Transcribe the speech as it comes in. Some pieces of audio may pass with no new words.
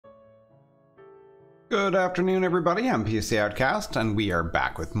Good afternoon, everybody. I'm PC Outcast, and we are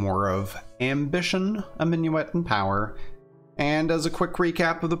back with more of Ambition, a Minuet in Power. And as a quick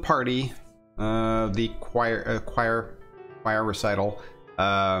recap of the party, the choir recital,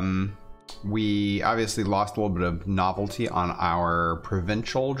 we obviously lost a little bit of novelty on our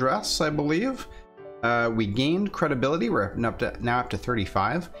provincial dress, I believe. We gained credibility. We're now up to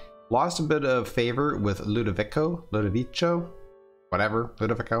 35. Lost a bit of favor with Ludovico, Ludovico.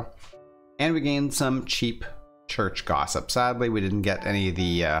 And we gained some cheap church gossip. Sadly, we didn't get any of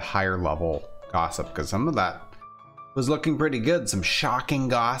the higher level gossip because some of that was looking pretty good. Some shocking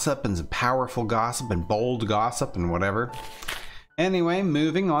gossip and some powerful gossip and bold gossip and whatever. Anyway,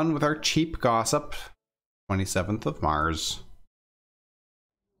 moving on with our cheap gossip. 27th of Mars.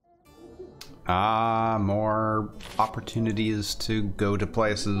 More opportunities to go to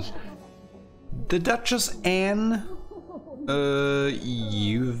places. The Duchess Anne,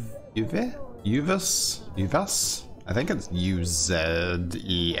 Uvis? I think it's U-Z-E-S,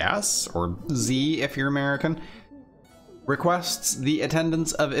 or Z if you're American. Requests the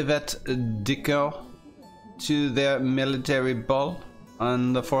attendance of Yvette Dico to their military ball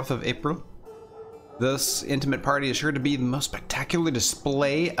on the 4th of April. This intimate party is sure to be the most spectacular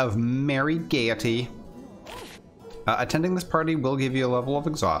display of merry gaiety. Attending this party will give you a level of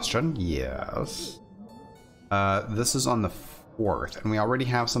exhaustion. Yes. This is on the 4th, and we already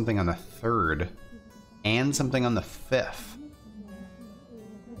have something on the 3rd and something on the 5th.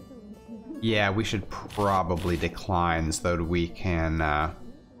 Yeah, we should probably decline so that we can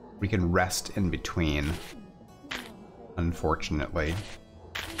rest in between, unfortunately.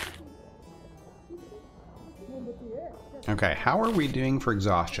 Okay, how are we doing for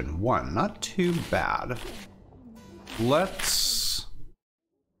exhaustion? 1, not too bad. Let's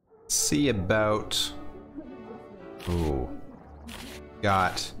see about... Ooh.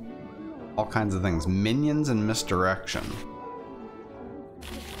 Got all kinds of things. Minions and misdirection.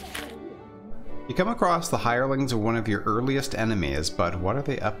 You come across the hirelings of one of your earliest enemies, but what are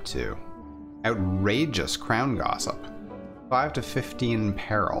they up to? Outrageous crown gossip. 5 to 15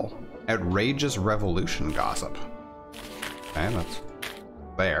 peril. Outrageous revolution gossip. Okay, that's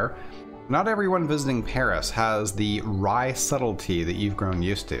there. Not everyone visiting Paris has the wry subtlety that you've grown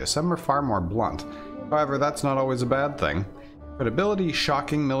used to. Some are far more blunt. However, that's not always a bad thing. Credibility,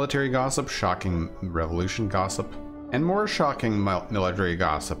 shocking military gossip, shocking revolution gossip, and more shocking military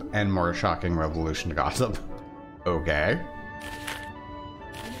gossip, and more shocking revolution gossip. Okay.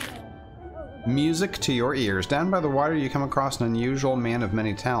 Music to your ears. Down by the water, you come across an unusual man of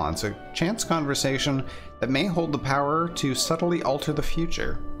many talents, a chance conversation that may hold the power to subtly alter the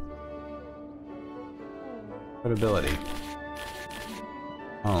future. Credibility.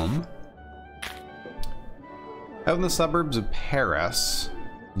 Home. Out in the suburbs of Paris,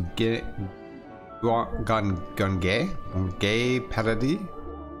 Gay Paradis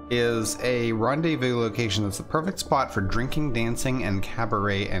is a rendezvous location that's the perfect spot for drinking, dancing, and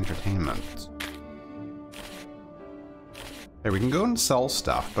cabaret entertainment. Okay, we can go and sell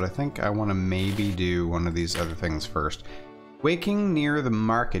stuff, but I think I want to maybe do one of these other things first. Waking near the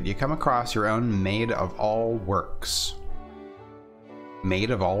market, you come across your own maid of all works.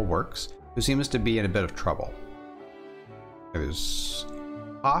 Maid of all works, who seems to be in a bit of trouble. There's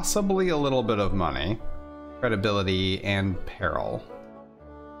possibly a little bit of money, credibility, and peril.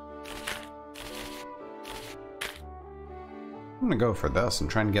 I'm gonna go for this and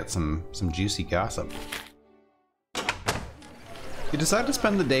try and get some juicy gossip. You decide to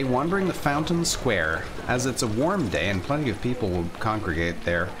spend the day wandering the Fountain Square, as it's a warm day and plenty of people will congregate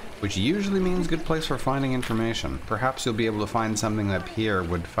there, which usually means a good place for finding information. Perhaps you'll be able to find something that Pierre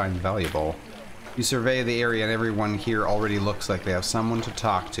would find valuable. You survey the area and everyone here already looks like they have someone to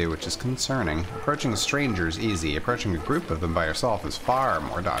talk to, which is concerning. Approaching a stranger is easy. Approaching a group of them by yourself is far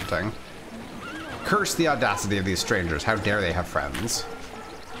more daunting. Curse the audacity of these strangers. How dare they have friends?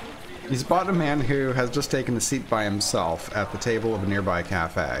 You spot a man who has just taken a seat by himself at the table of a nearby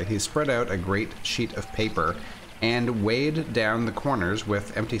cafe. He's spread out a great sheet of paper and weighed down the corners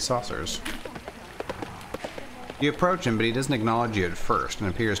with empty saucers. You approach him, but he doesn't acknowledge you at first and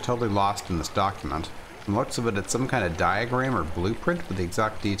appears totally lost in this document. From the looks of it, it's some kind of diagram or blueprint, but the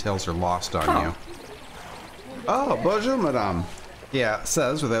exact details are lost on you. Oh, bonjour, madame. Yeah,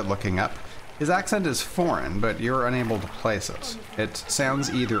 says without looking up. His accent is foreign, but you're unable to place it. It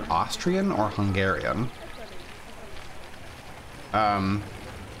sounds either Austrian or Hungarian. Trying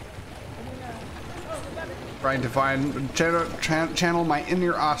to find, channel my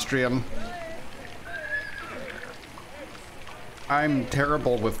inner Austrian. I'm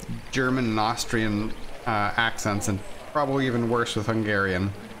terrible with German and Austrian accents, and probably even worse with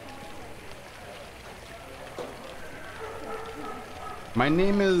Hungarian. My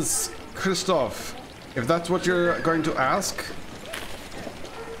name is Christoph. If that's what you're going to ask.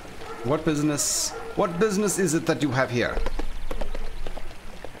 What business is it that you have here?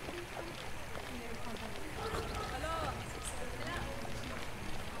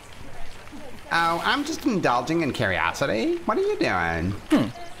 Oh, I'm just indulging in curiosity. What are you doing?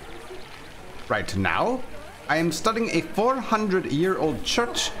 Right now, I am studying a 400-year-old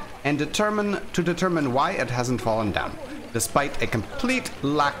church and determine why it hasn't fallen down, despite a complete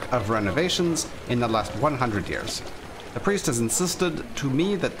lack of renovations in the last 100 years. The priest has insisted to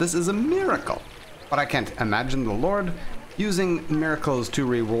me that this is a miracle, but I can't imagine the Lord using miracles to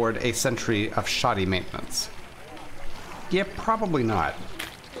reward a century of shoddy maintenance. Yeah, probably not.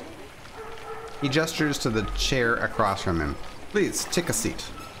 He gestures to the chair across from him. Please, take a seat.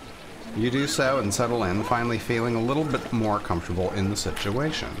 You do so and settle in, finally feeling a little bit more comfortable in the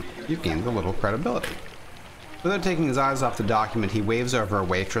situation. You've gained a little credibility. Without taking his eyes off the document, he waves over a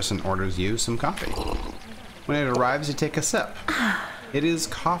waitress and orders you some coffee. When it arrives, you take a sip. It is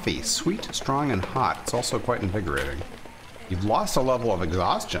coffee, sweet, strong, and hot. It's also quite invigorating. You've lost a level of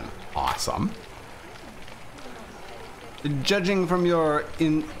exhaustion. Awesome. Judging from your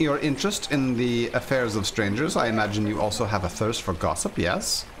interest in the affairs of strangers, I imagine you also have a thirst for gossip,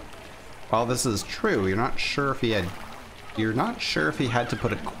 yes? While this is true, you're not sure if he had to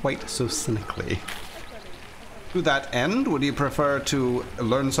put it quite so cynically. To that end, would you prefer to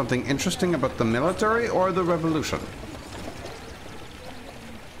learn something interesting about the military or the revolution?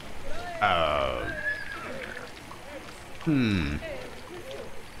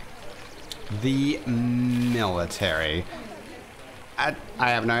 The military. I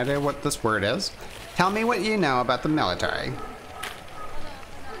have no idea what this word is. Tell me what you know about the military.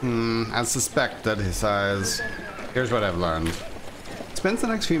 As suspected, he sighs. Here's what I've learned. Spends the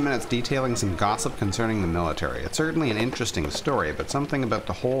next few minutes detailing some gossip concerning the military. It's certainly an interesting story, but something about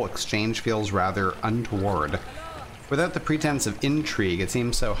the whole exchange feels rather untoward. Without the pretense of intrigue, it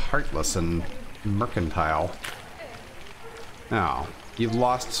seems so heartless and mercantile. Oh, you've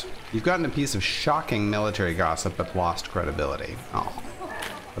gotten a piece of shocking military gossip, but lost credibility. Oh,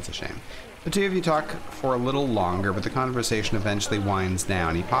 that's a shame. The two of you talk for a little longer, but the conversation eventually winds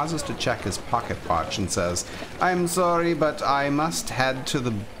down. He pauses to check his pocket watch and says, I'm sorry, but I must head to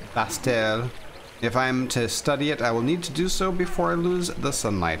the Bastille. If I'm to study it, I will need to do so before I lose the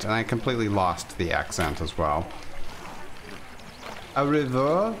sunlight. And I completely lost the accent as well. Au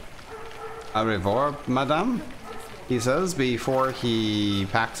revoir? Au revoir, madame? He says before he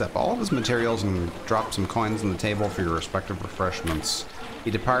packs up all of his materials and drops some coins on the table for your respective refreshments. He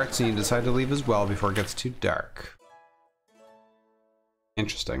departs and you decide to leave as well before it gets too dark.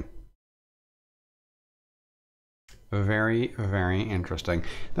 Interesting. Very, very interesting.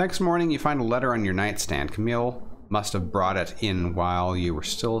 The next morning you find a letter on your nightstand. Camille must have brought it in while you were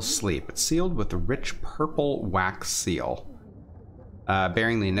still asleep. It's sealed with a rich purple wax seal,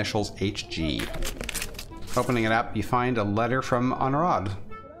 bearing the initials HG. Opening it up, you find a letter from Honorad.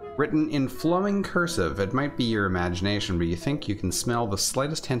 Written in flowing cursive. It might be your imagination, but you think you can smell the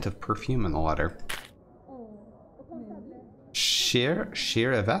slightest hint of perfume in the letter. Cher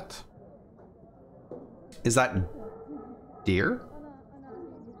Yvette? Is that dear?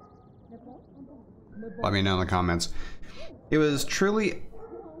 Let me know in the comments. It was truly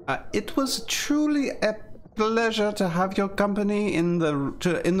a pleasure to have your company in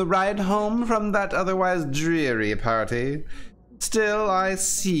the ride home from that otherwise dreary party. Still, I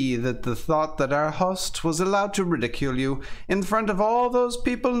see that the thought that our host was allowed to ridicule you in front of all those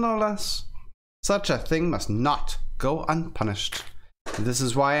people, no less. Such a thing must not go unpunished. This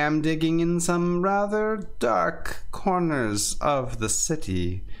is why I'm digging in some rather dark corners of the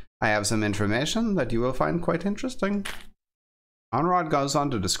city. I have some information that you will find quite interesting. Honorad goes on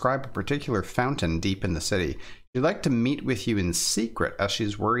to describe a particular fountain deep in the city. She'd like to meet with you in secret as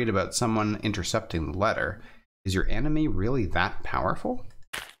she's worried about someone intercepting the letter. Is your enemy really that powerful?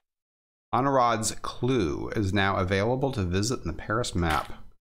 Honorad's clue is now available to visit in the Paris map.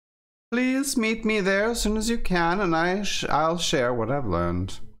 Please meet me there as soon as you can, and I'll share what I've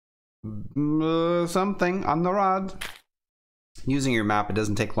learned. Something, Honorad. Using your map, it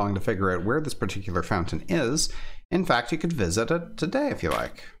doesn't take long to figure out where this particular fountain is. In fact, you could visit it today if you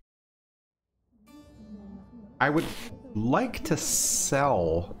like. I would like to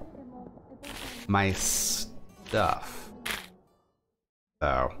sell my stuff,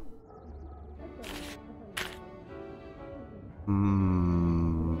 though.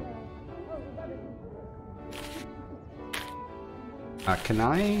 Can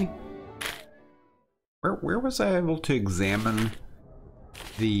I? Where was I able to examine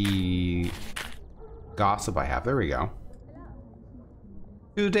the gossip I have? There we go.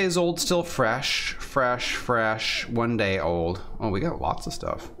 2 days old, still fresh, fresh, fresh. 1 day old. Oh, we got lots of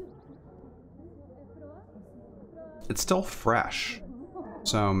stuff. It's still fresh.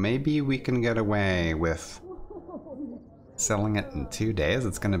 So maybe we can get away with selling it in 2 days.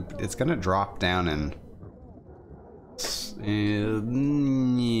 It's gonna drop down in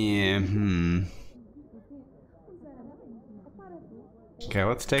Okay,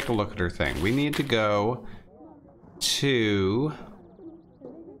 let's take a look at her thing. We need to go to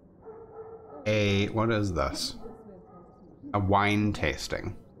what is this? A wine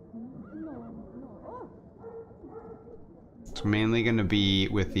tasting. It's mainly going to be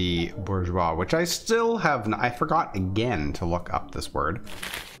with the bourgeois, which I still have. I forgot again to look up this word.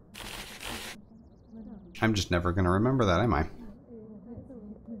 I'm just never going to remember that, am I?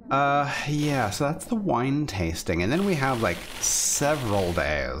 Yeah, so that's the wine tasting. And then we have like several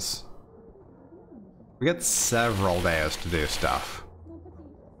days. We get several days to do stuff.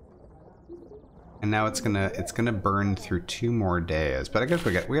 And now it's gonna burn through 2 more days. But I guess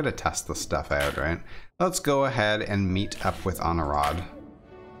we gotta test this stuff out, right? Let's go ahead and meet up with Honorad.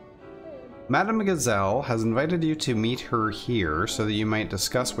 Madame Gazelle has invited you to meet her here so that you might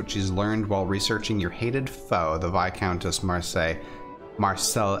discuss what she's learned while researching your hated foe, the Viscountess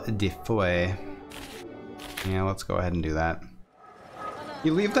Marcel de Foy. Yeah, let's go ahead and do that.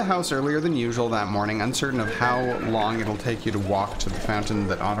 You leave the house earlier than usual that morning, uncertain of how long it'll take you to walk to the fountain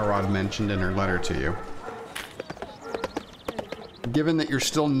that Honorad mentioned in her letter to you. Given that you're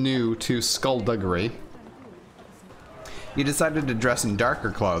still new to skullduggery, you decided to dress in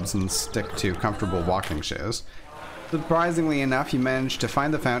darker clothes and stick to comfortable walking shoes. Surprisingly enough, you managed to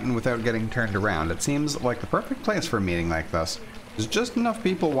find the fountain without getting turned around. It seems like the perfect place for a meeting like this. There's just enough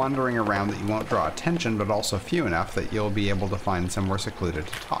people wandering around that you won't draw attention, but also few enough that you'll be able to find somewhere secluded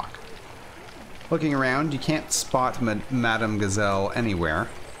to talk. Looking around, you can't spot Madame Gazelle anywhere,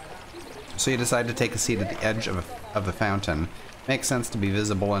 so you decide to take a seat at the edge of the fountain. Makes sense to be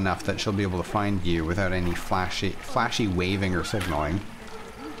visible enough that she'll be able to find you without any flashy waving or signaling.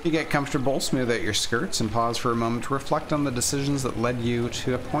 You get comfortable, smooth out your skirts, and pause for a moment to reflect on the decisions that led you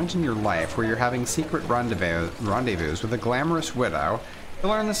to a point in your life where you're having secret rendezvous with a glamorous widow to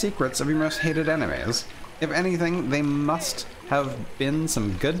learn the secrets of your most hated enemies. If anything, they must have been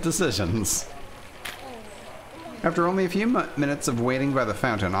some good decisions. After only a few minutes of waiting by the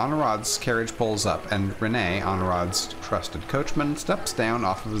fountain, Honorad's carriage pulls up, and Renee, Honorad's trusted coachman, steps down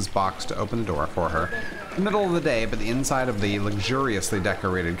off of his box to open the door for her. The middle of the day, but the inside of the luxuriously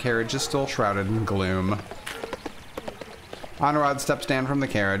decorated carriage is still shrouded in gloom. Honorad steps down from the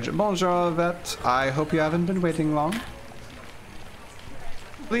carriage. Bonjour, Yvette. I hope you haven't been waiting long.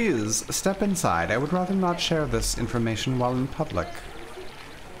 Please, step inside. I would rather not share this information while in public.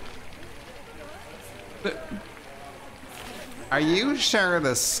 Are you sure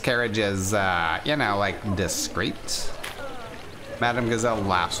this carriage is, you know, like, discreet? Madame Gazelle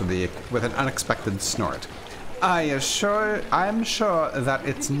laughs with an unexpected snort. I'm sure that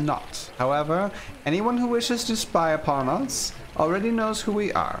it's not. However, anyone who wishes to spy upon us already knows who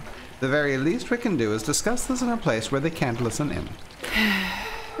we are. The very least we can do is discuss this in a place where they can't listen in.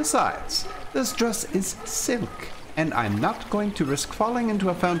 Besides, this dress is silk, and I'm not going to risk falling into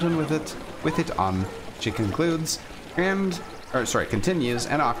a fountain with it on. She continues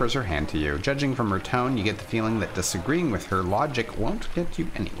and offers her hand to you. Judging from her tone, you get the feeling that disagreeing with her logic won't get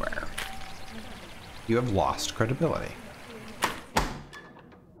you anywhere. You have lost credibility.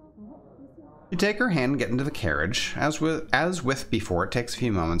 You take her hand and get into the carriage. As with before, it takes a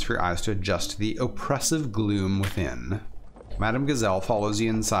few moments for your eyes to adjust to the oppressive gloom within. Madame Gazelle follows you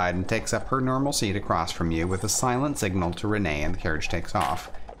inside and takes up her normal seat across from you with a silent signal to Renee, and the carriage takes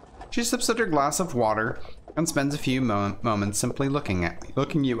off. She sips at her glass of water and spends a few moments simply looking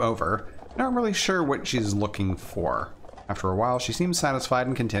you over, not really sure what she's looking for. After a while, she seems satisfied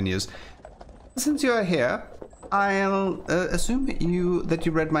and continues, "Since you are here, I'll assume that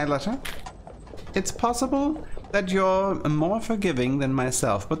you read my letter. It's possible that you're more forgiving than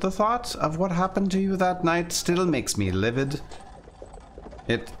myself, but the thought of what happened to you that night still makes me livid.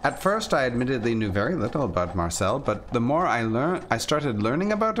 At first, I admittedly knew very little about Marcel, but the more I started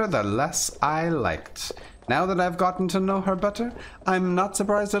learning about her, the less I liked. Now that I've gotten to know her better, I'm not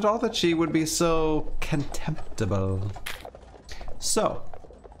surprised at all that she would be so contemptible. So,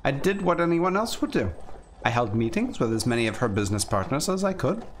 I did what anyone else would do. I held meetings with as many of her business partners as I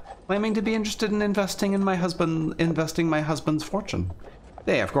could, claiming to be interested in investing my husband's fortune.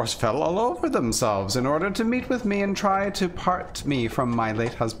 They, of course, fell all over themselves in order to meet with me and try to part me from my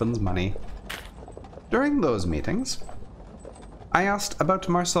late husband's money. During those meetings, I asked about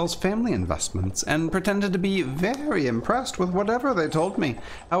Marcel's family investments and pretended to be very impressed with whatever they told me.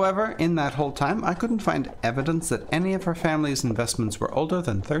 However, in that whole time, I couldn't find evidence that any of her family's investments were older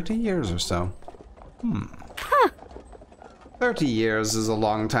than 30 years or so. 30 years is a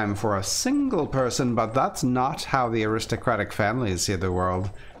long time for a single person, but that's not how the aristocratic families see the world.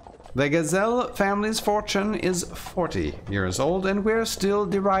 The Gazelle family's fortune is 40 years old, and we're still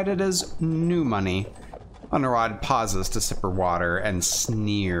derided as new money. Honorad pauses to sip her water and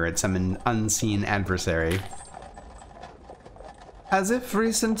sneer at some unseen adversary. As if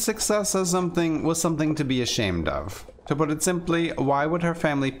recent success was something to be ashamed of. To put it simply, why would her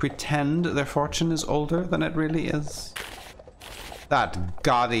family pretend their fortune is older than it really is? That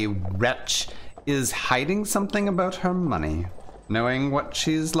gaudy wretch is hiding something about her money. Knowing what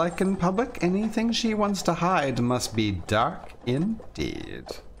she's like in public, anything she wants to hide must be dark indeed.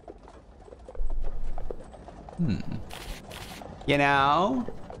 You know,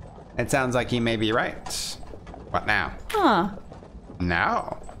 it sounds like you may be right. What now?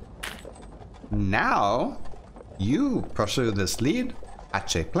 Now, you pursue this lead,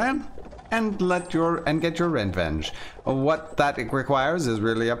 hatch a plan, and get your revenge. What that requires is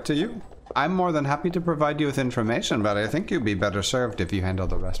really up to you. I'm more than happy to provide you with information, but I think you'd be better served if you handle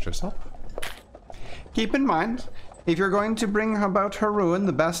the rest yourself. Keep in mind, if you're going to bring about her ruin,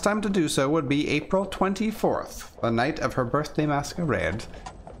 the best time to do so would be April 24th, the night of her birthday masquerade.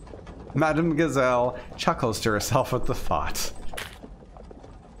 Madame Gazelle chuckles to herself at the thought.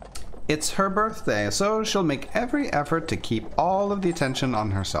 It's her birthday, so she'll make every effort to keep all of the attention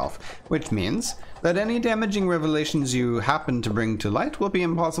on herself, which means that any damaging revelations you happen to bring to light will be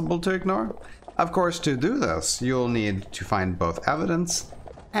impossible to ignore. Of course, to do this, you'll need to find both evidence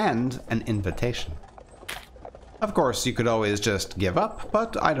and an invitation. Of course, you could always just give up,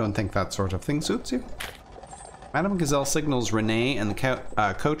 but I don't think that sort of thing suits you. Madame Gazelle signals Renee, and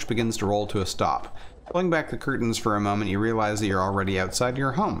the coach begins to roll to a stop. Pulling back the curtains for a moment, you realize that you're already outside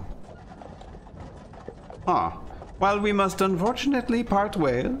your home. While we must unfortunately part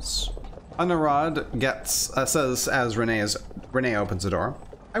ways, Honorad says as Renee opens the door,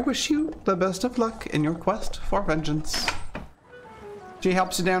 I wish you the best of luck in your quest for vengeance. She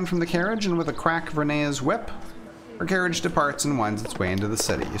helps you down from the carriage, and with a crack of Renee's whip, her carriage departs and winds its way into the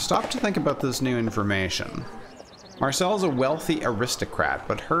city. You stop to think about this new information. Marcel's a wealthy aristocrat,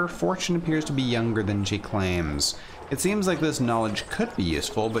 but her fortune appears to be younger than she claims. It seems like this knowledge could be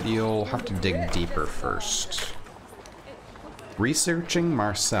useful, but you'll have to dig deeper first. Researching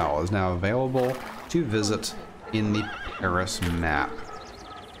Marcel is now available to visit in the Paris map.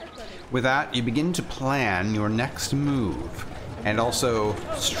 With that, you begin to plan your next move, and also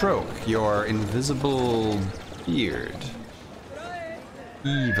stroke your invisible beard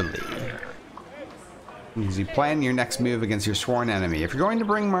evilly. As you plan your next move against your sworn enemy. If you're going to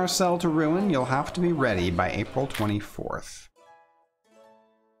bring Marcel to ruin, you'll have to be ready by April 24th.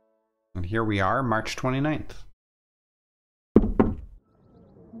 And here we are, March 29th.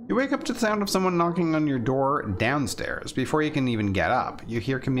 You wake up to the sound of someone knocking on your door downstairs. Before you can even get up, you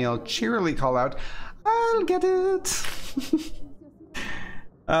hear Camille cheerily call out, I'll get it!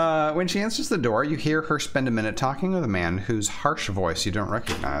 When she answers the door, you hear her spend a minute talking with a man whose harsh voice you don't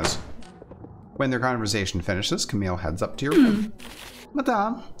recognize. When their conversation finishes, Camille heads up to your room.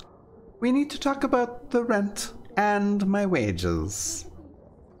 Madame, we need to talk about the rent and my wages.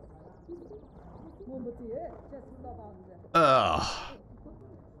 Ugh.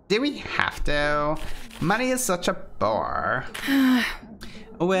 Do we have to? Money is such a bore.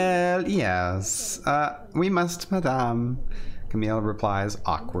 Well, yes. We must, madame, Camille replies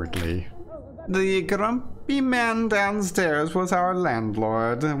awkwardly. The grumpy man downstairs was our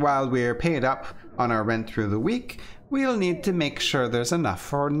landlord. While we're paid up on our rent through the week, we'll need to make sure there's enough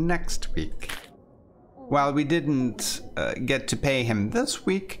for next week. While we didn't get to pay him this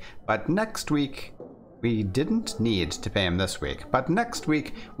week, but next week, we didn't need to pay him this week, but next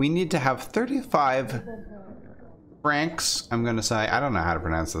week we need to have 35 francs. I'm gonna say, I don't know how to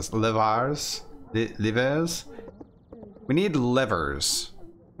pronounce this. Livers? Livers? We need livers.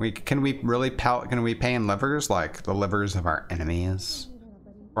 Can we pay in livers, like the livers of our enemies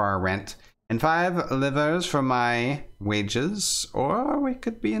for our rent? And 5 livers for my wages, or we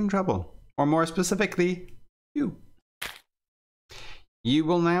could be in trouble. Or more specifically, you. You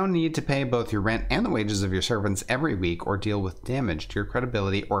will now need to pay both your rent and the wages of your servants every week, or deal with damage to your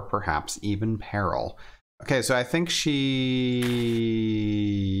credibility, or perhaps even peril. Okay, so I think she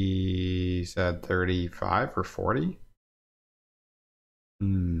said 35 or 40.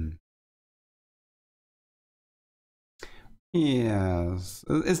 Yes.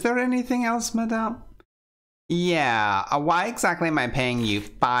 Is there anything else, madame? Yeah, why exactly am I paying you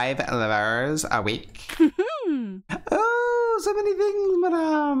 $5 a week? Oh, so many things,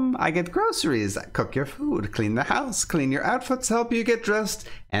 madame. I get groceries, cook your food, clean the house, clean your outfits, help you get dressed,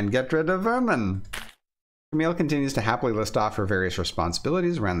 and get rid of vermin. Camille continues to happily list off her various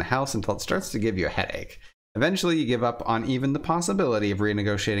responsibilities around the house until it starts to give you a headache. Eventually, you give up on even the possibility of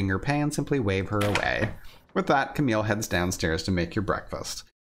renegotiating your pay and simply wave her away. With that, Camille heads downstairs to make your breakfast.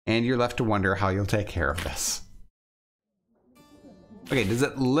 And you're left to wonder how you'll take care of this. Okay, does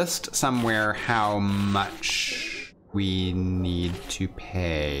it list somewhere how much we need to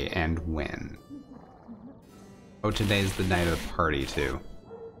pay and when? Oh, today's the night of the party, too.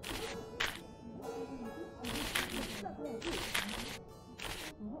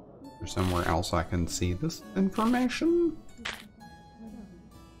 Is there somewhere else I can see this information?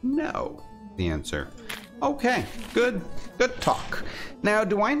 No, the answer. Okay, good talk. Now,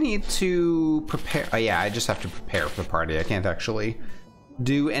 do I need to prepare? Oh yeah, I just have to prepare for the party. I can't actually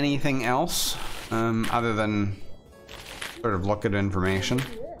do anything else other than sort of look at information.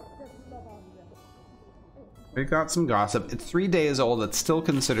 We got some gossip. It's 3 days old. It's still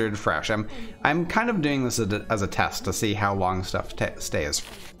considered fresh. I'm kind of doing this as a test to see how long stuff stays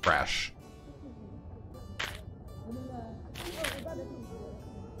fresh.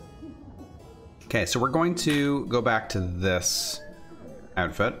 Okay, so we're going to go back to this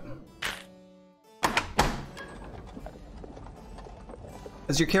outfit.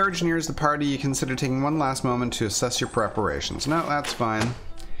 As your carriage nears the party, you consider taking one last moment to assess your preparations. No, that's fine.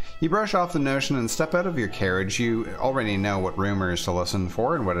 You brush off the notion and step out of your carriage. You already know what rumors to listen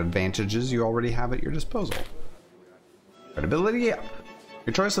for and what advantages you already have at your disposal. Credibility up.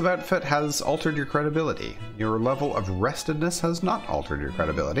 Your choice of outfit has altered your credibility. Your level of restedness has not altered your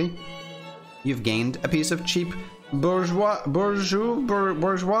credibility. You've gained a piece of cheap bourgeois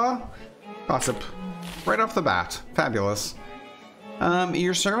gossip right off the bat. Fabulous.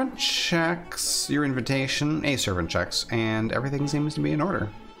 Your servant checks your invitation, a servant checks, and everything seems to be in order.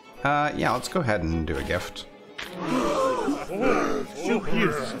 Yeah, let's go ahead and do a gift.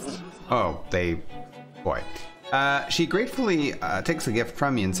 Oh, boy. She gratefully takes the gift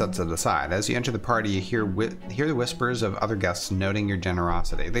from you and sets it aside. As you enter the party, you hear the whispers of other guests noting your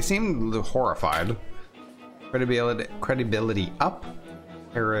generosity. They seem horrified. Credibility up,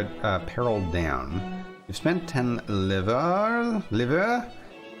 peril down. You've spent 10 liver,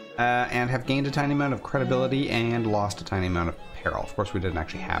 and have gained a tiny amount of credibility and lost a tiny amount of peril. Of course, we didn't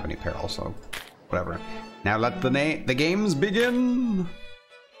actually have any peril, so whatever. Now let the games begin!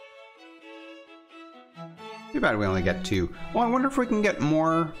 Too bad we only get 2. Well, I wonder if we can get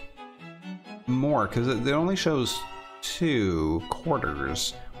more, because it only shows 2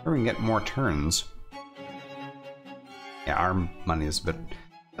 quarters. Or we can get more turns. Yeah, our money is a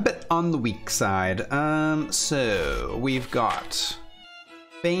bit on the weak side. So we've got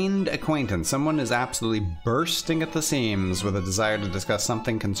feigned acquaintance. Someone is absolutely bursting at the seams with a desire to discuss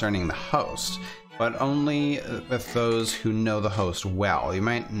something concerning the host, but only with those who know the host well. You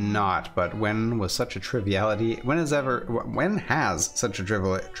might not, but when has such a triviality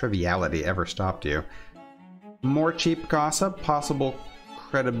ever stopped you? More cheap gossip, possible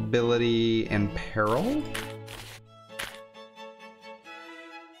credibility and peril?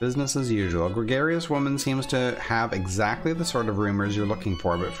 Business as usual. A gregarious woman seems to have exactly the sort of rumors you're looking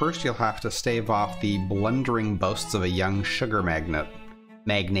for, but first you'll have to stave off the blundering boasts of a young sugar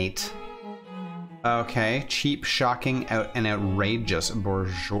magnate. Okay, cheap, shocking, and outrageous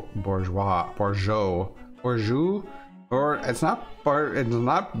bourgeois, or it's not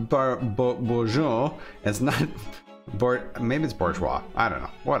bourgeois, it's not, maybe it's bourgeois, I don't know,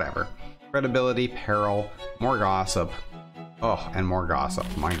 whatever. Credibility, peril, more gossip. Oh, and more gossip,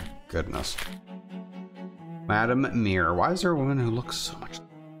 my goodness. Madam Mirror, why is there a woman who looks so much?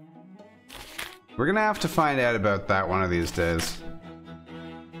 We're gonna have to find out about that one of these days.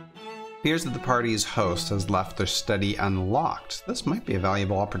 Appears that the party's host has left their study unlocked. This might be a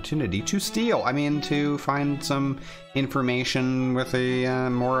valuable opportunity to steal. I mean, to find some information with a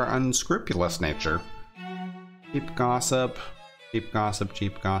more unscrupulous nature. Cheap gossip, cheap gossip,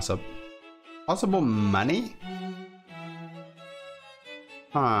 cheap gossip. Possible money?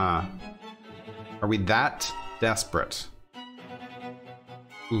 Huh. Are we that desperate?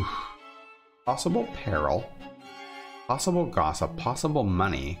 Oof. Possible peril. Possible gossip. Possible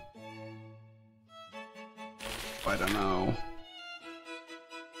money. I don't know.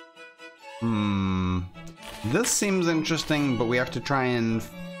 This seems interesting, but we have to try and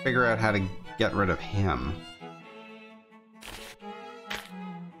figure out how to get rid of him.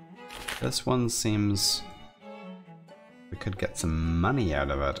 This one seems we could get some money out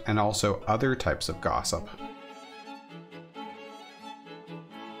of it, and also other types of gossip.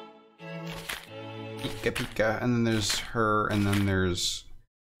 Pika Pika, and then there's her, and then there's...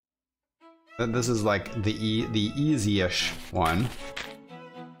 This is like the easy-ish one.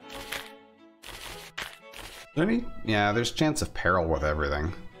 Is there any? Yeah, there's chance of peril with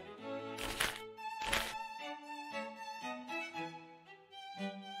everything.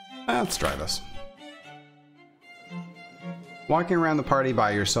 Let's try this. Walking around the party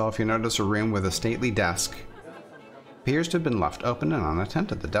by yourself, you notice a room with a stately desk. Appears to have been left open and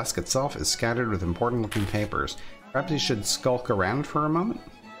unattended. The desk itself is scattered with important-looking papers. Perhaps you should skulk around for a moment?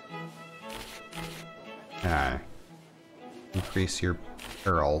 Okay. Increase your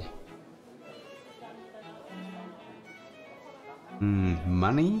peril.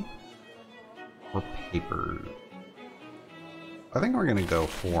 Money? Or paper? I think we're gonna go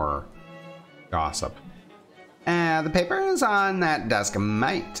for gossip. The papers on that desk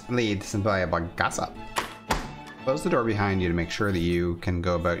might lead to some valuable gossip. Close the door behind you to make sure that you can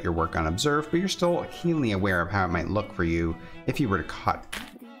go about your work unobserved, but you're still keenly aware of how it might look for you if you were caught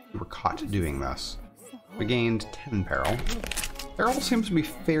doing this. We gained 10 peril. Peril seems to be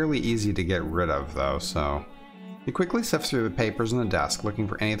fairly easy to get rid of, though, so... You quickly sift through the papers on the desk, looking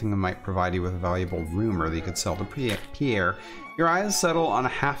for anything that might provide you with a valuable rumor that you could sell to Pierre. Your eyes settle on a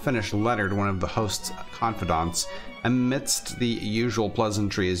half-finished letter to one of the host's confidants. Amidst the usual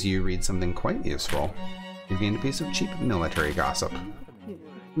pleasantries, you read something quite useful. You gain a piece of cheap military gossip.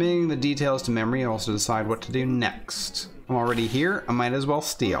 Committing the details to memory, you also decide what to do next. I'm already here, I might as well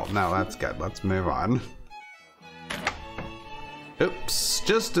steal. No, that's good. Let's move on. Oops.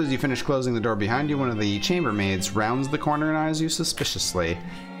 Just as you finish closing the door behind you, one of the chambermaids rounds the corner and eyes you suspiciously.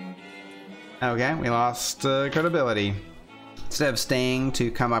 Okay, we lost credibility. Instead of staying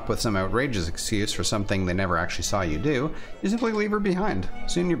to come up with some outrageous excuse for something they never actually saw you do, you simply leave her behind.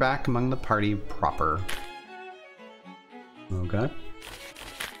 Soon you're back among the party proper. Okay.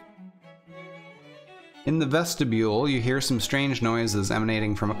 In the vestibule, you hear some strange noises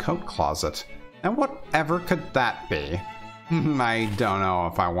emanating from a coat closet. Now whatever could that be? I don't know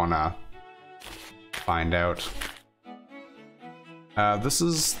if I want to find out. This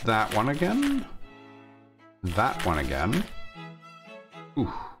is that one again? That one again?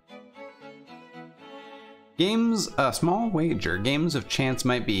 Ooh. Games, a small wager. Games of chance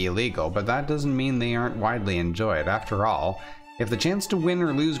might be illegal, but that doesn't mean they aren't widely enjoyed. After all, if the chance to win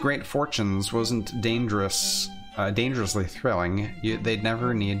or lose great fortunes wasn't dangerously thrilling, they'd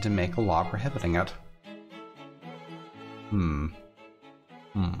never need to make a law prohibiting it.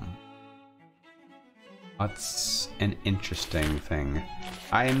 That's an interesting thing.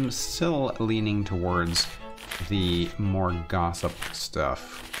 I'm still leaning towards the more gossip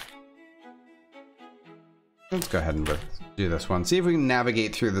stuff. Let's go ahead and do this one. See if we can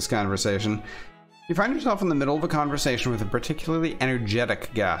navigate through this conversation. You find yourself in the middle of a conversation with a particularly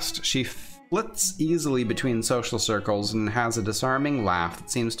energetic guest. She flits easily between social circles and has a disarming laugh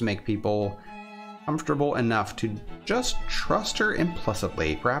that seems to make people comfortable enough to just trust her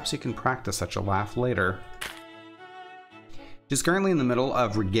implicitly. Perhaps you can practice such a laugh later. She's currently in the middle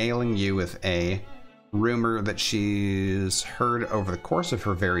of regaling you with a rumor that she's heard over the course of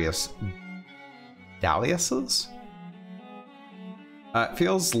her various dalliances. It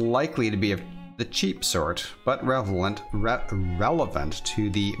feels likely to be of the cheap sort, but relevant to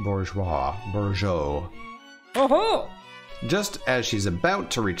the bourgeois. Oh-ho! Just as she's about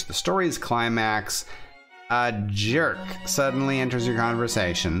to reach the story's climax, a jerk suddenly enters your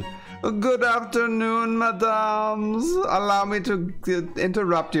conversation. Good afternoon, madams. Allow me to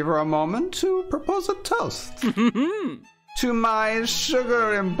interrupt you for a moment to propose a toast. To my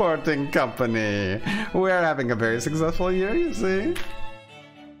sugar importing company. We're having a very successful year, you see.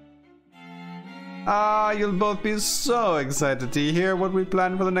 You'll both be so excited to hear what we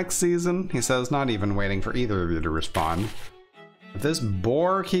plan for the next season, he says, not even waiting for either of you to respond. If this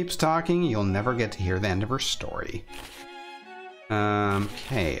bore keeps talking, you'll never get to hear the end of her story.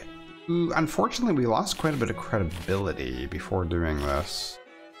 Okay. Ooh, unfortunately, we lost quite a bit of credibility before doing this.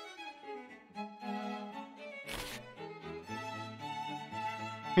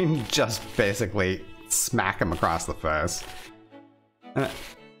 I mean, just basically smack him across the face.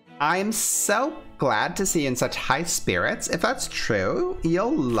 I'm so glad to see you in such high spirits. If that's true,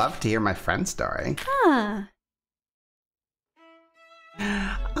 you'll love to hear my friend's story.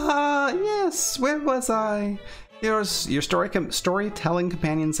 Yes, where was I? Your storytelling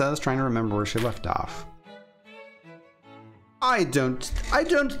companion says, trying to remember where she left off. I don't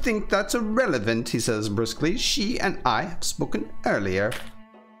think that's irrelevant, he says briskly. She and I have spoken earlier.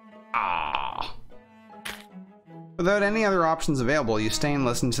 Without any other options available, you stay and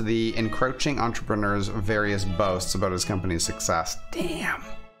listen to the encroaching entrepreneur's various boasts about his company's success. Damn.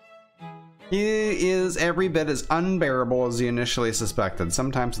 He is every bit as unbearable as you initially suspected.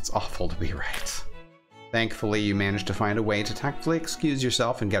 Sometimes it's awful to be right. Thankfully, you managed to find a way to tactfully excuse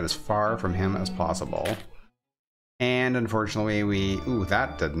yourself and get as far from him as possible. And unfortunately, ooh,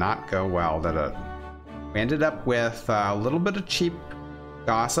 that did not go well, did it? We ended up with a little bit of cheap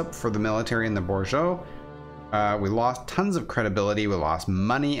gossip for the military and the bourgeois. We lost tons of credibility, we lost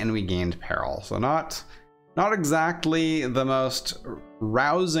money, and we gained peril. So not exactly the most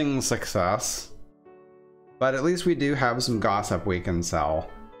rousing success, but at least we do have some gossip we can sell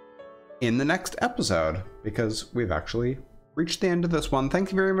in the next episode, because we've actually reached the end of this one.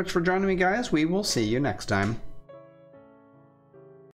 Thank you very much for joining me, guys. We will see you next time.